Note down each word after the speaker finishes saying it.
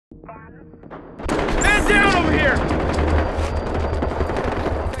Man down over here!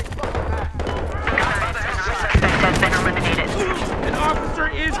 Suspect has been eliminated. An officer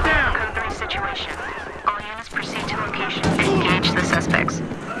is down! Code 3 situation. All units proceed to location and engage the suspects.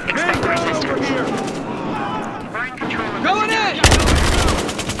 Expect resistance. We're in control of Going the in!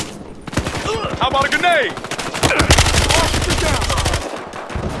 How about a grenade? Officer down!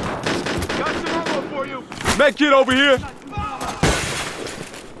 Got some ammo for you! Med kit over here.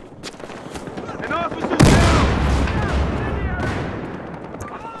 An officer down!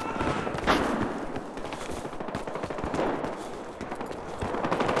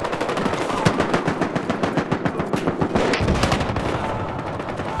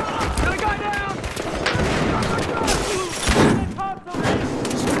 Got a guy down!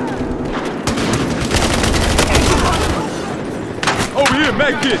 Over here,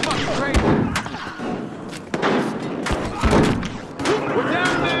 med kit. We're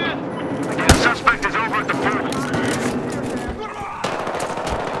down, man! The suspect is over at the pool.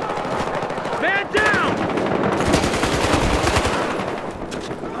 Man down!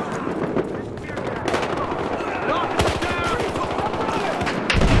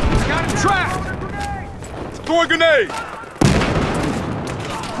 Got him trapped! Throw a grenade.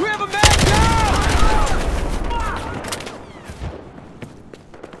 We have a man down!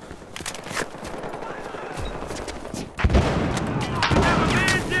 We have a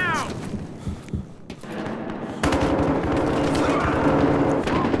man down!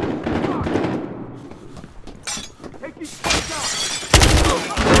 Take these fucks out!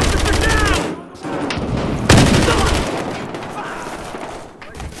 Officer down!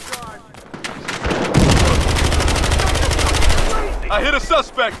 I hit a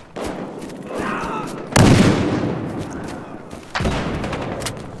suspect.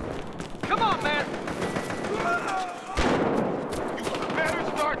 Come on, man! You better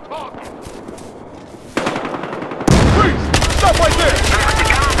start talking! Freeze! Stop right there.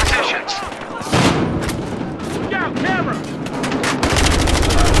 Get on positions. Scout, camera!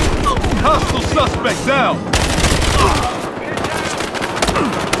 Hostile suspect down.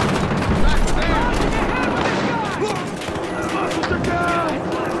 Officer down!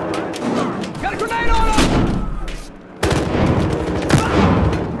 Got a grenade on him!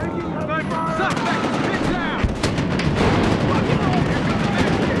 Suspect, get down!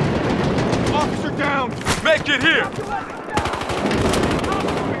 Officer down! Med kit here.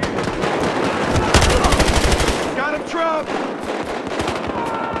 Got him trapped!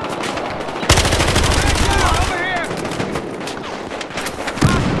 Over here!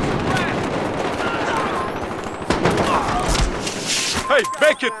 Hey,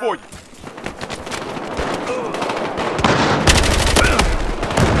 med kit for you.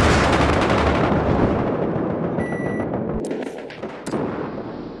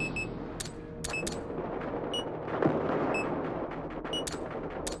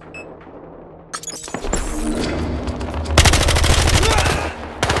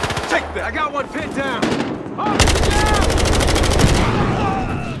 Take that. I got one pinned down! Officer down!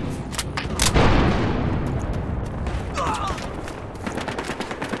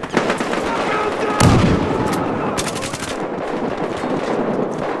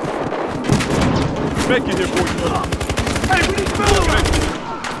 Med kit here for you. Hey, we need to move!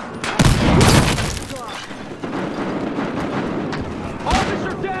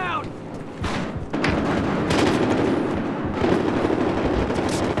 Officer down!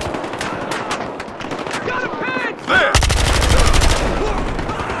 Got him pinned! There.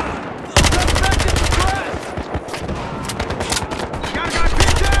 Suspect in distress! Got a guy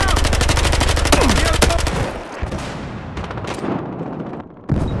pinned down!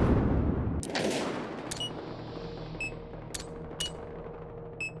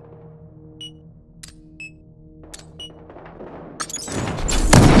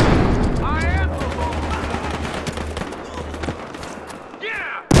 I am the law!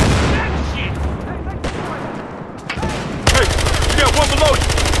 Yeah! That shit! Hey, you got one below you.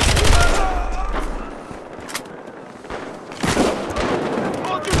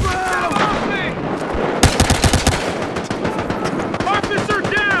 Hold your ground! Off me! Officer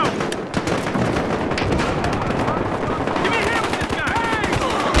down! Give me a hand with this guy!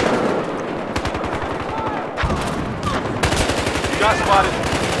 Got spotted.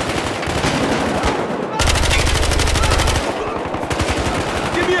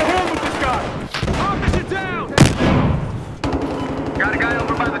 Give me a hand with this guy! Officer down! Got a guy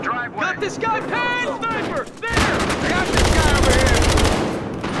over by the driveway. Got this guy pinned! Sniper! There! Got this guy over here!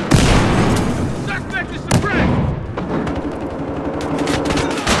 Suspect is suppressed!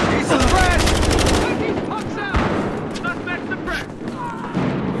 He's suppressed! Take these punks out! Suspect suppressed!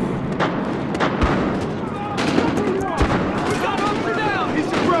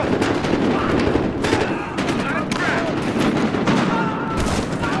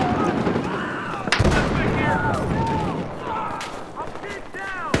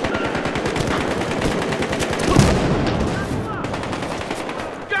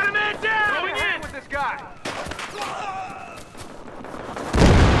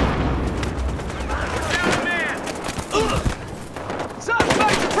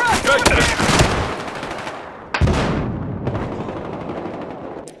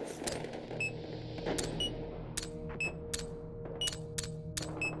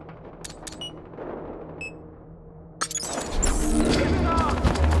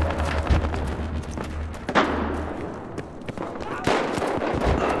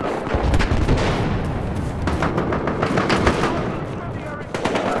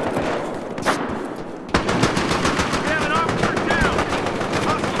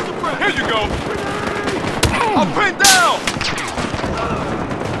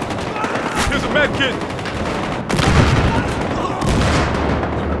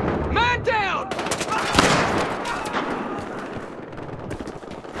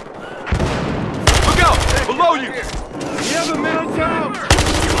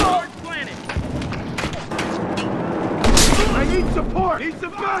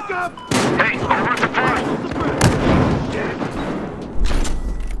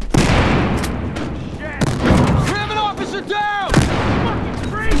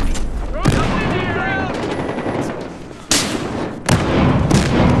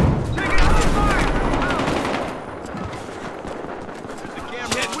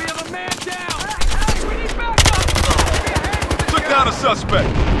 Suspect.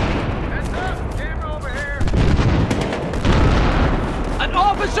 Camera over here. An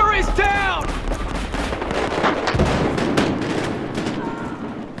officer is down!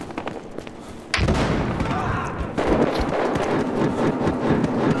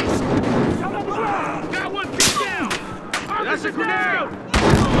 Got one pinned down! That's a grenade!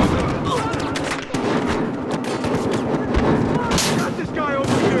 Got this guy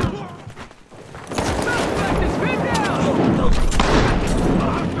over here! Suspect is pinned down!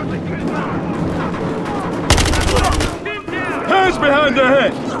 Hands behind their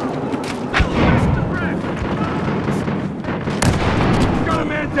head! Got a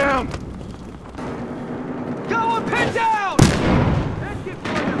man down! Got one pinned down! Med kit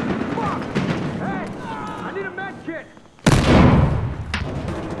for you! Fuck! Hey! I need a med kit!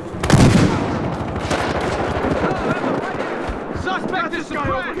 Suspect is suppressed!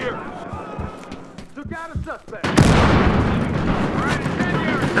 Over here! Took out a suspect! Alright,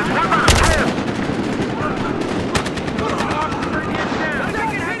 incendiary! There's one on the tail!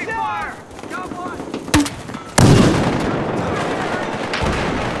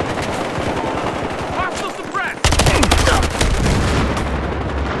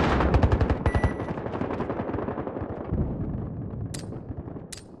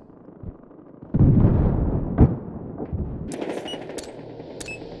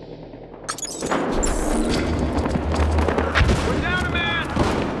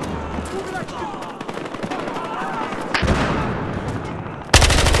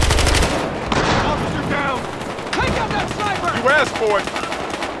 For it.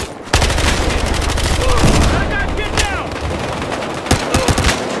 Get down!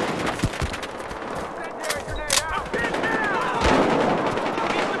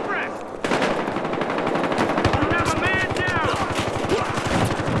 He's suppressed. You have a man down.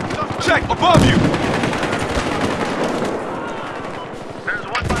 Check above you. There's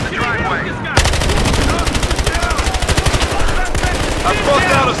one by the driveway. I brought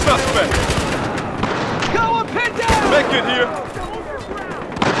down a suspect. Go and pin down! Make it here.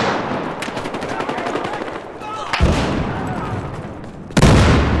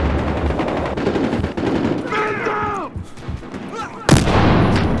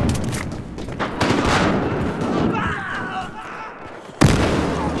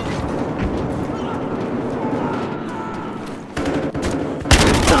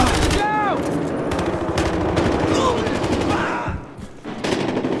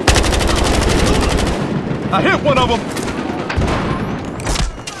 I hit one of them.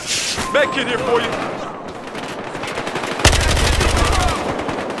 Med kit here for you.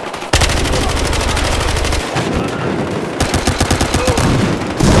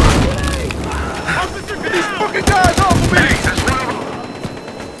 Get these fucking guys off me!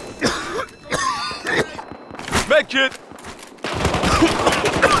 Med kit.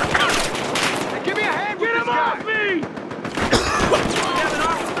 Give me a hand with this guy! Get him off me! We have an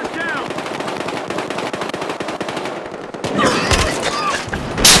officer down!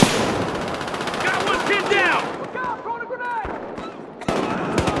 Got one pinned down! Look out! Throwing a grenade!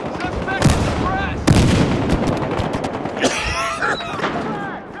 Suspect is suppressed!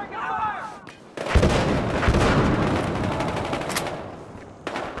 Taking fire!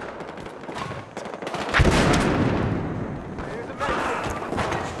 Here's a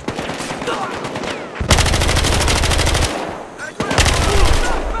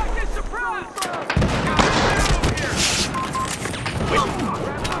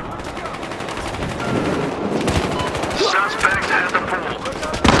Suspects at the pool.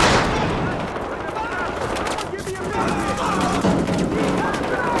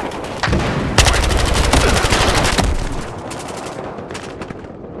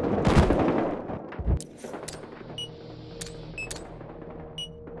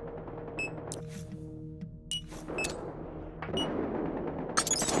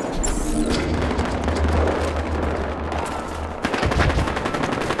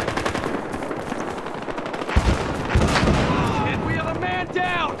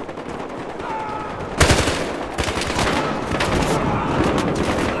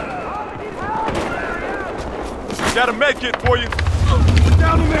 Got a med kit for you.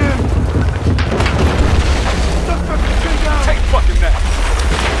 Down a man! Suspect is pinned down! Take fucking that.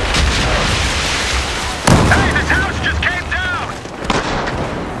 Hey, this house just came down!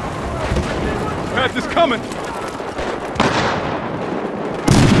 Path is coming.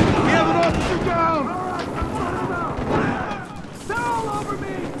 We have an officer down! They're all over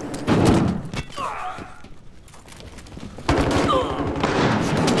me!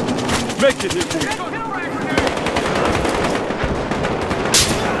 Med kit here for you.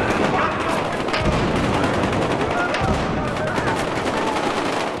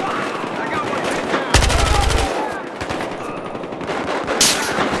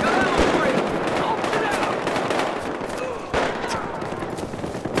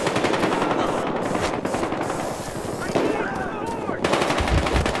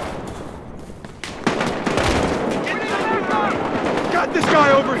 Got this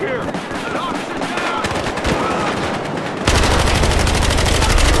guy over here!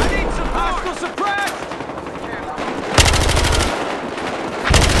 I need some hostile suppressed!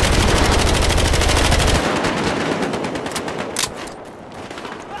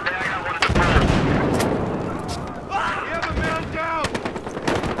 Hey, I got one at the pool. We have a man down!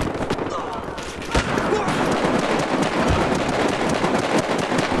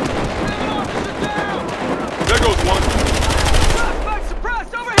 There goes one. Suspect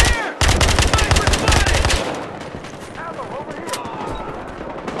suppressed over here! Sniper spotted! Ammo over here!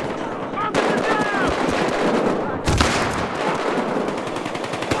 Officer down!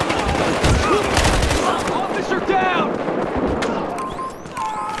 Officer down!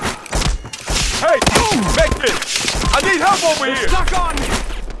 Hey, med kit. I need help over here. Stuck on me!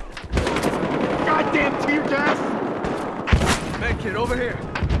 Goddamn tear gas! Medkit over here!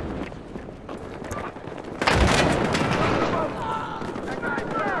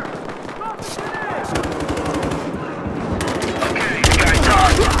 Okay, you guys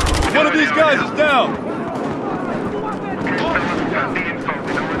talk. One of these guys is down. Okay, fellas, we got the info.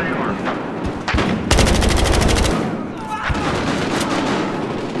 We know where they are.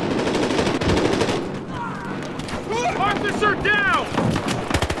 Officer down!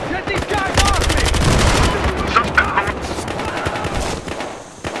 Get these guys off me! Suspect.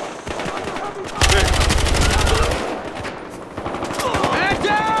 Man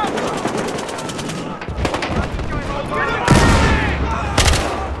down!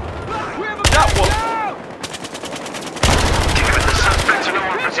 We have a That man one. down! Damn it, the suspects are in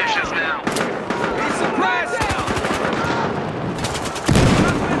our positions now. He's suppressed!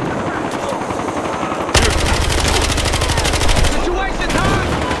 Situation hot!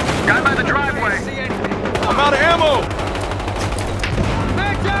 Guy by the driveway. See anything? I'm out of ammo.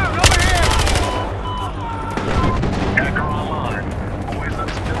 Man down! Over here! Hacker online. Boys, I'm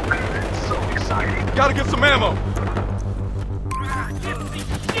still moving. So exciting. Gotta get some ammo.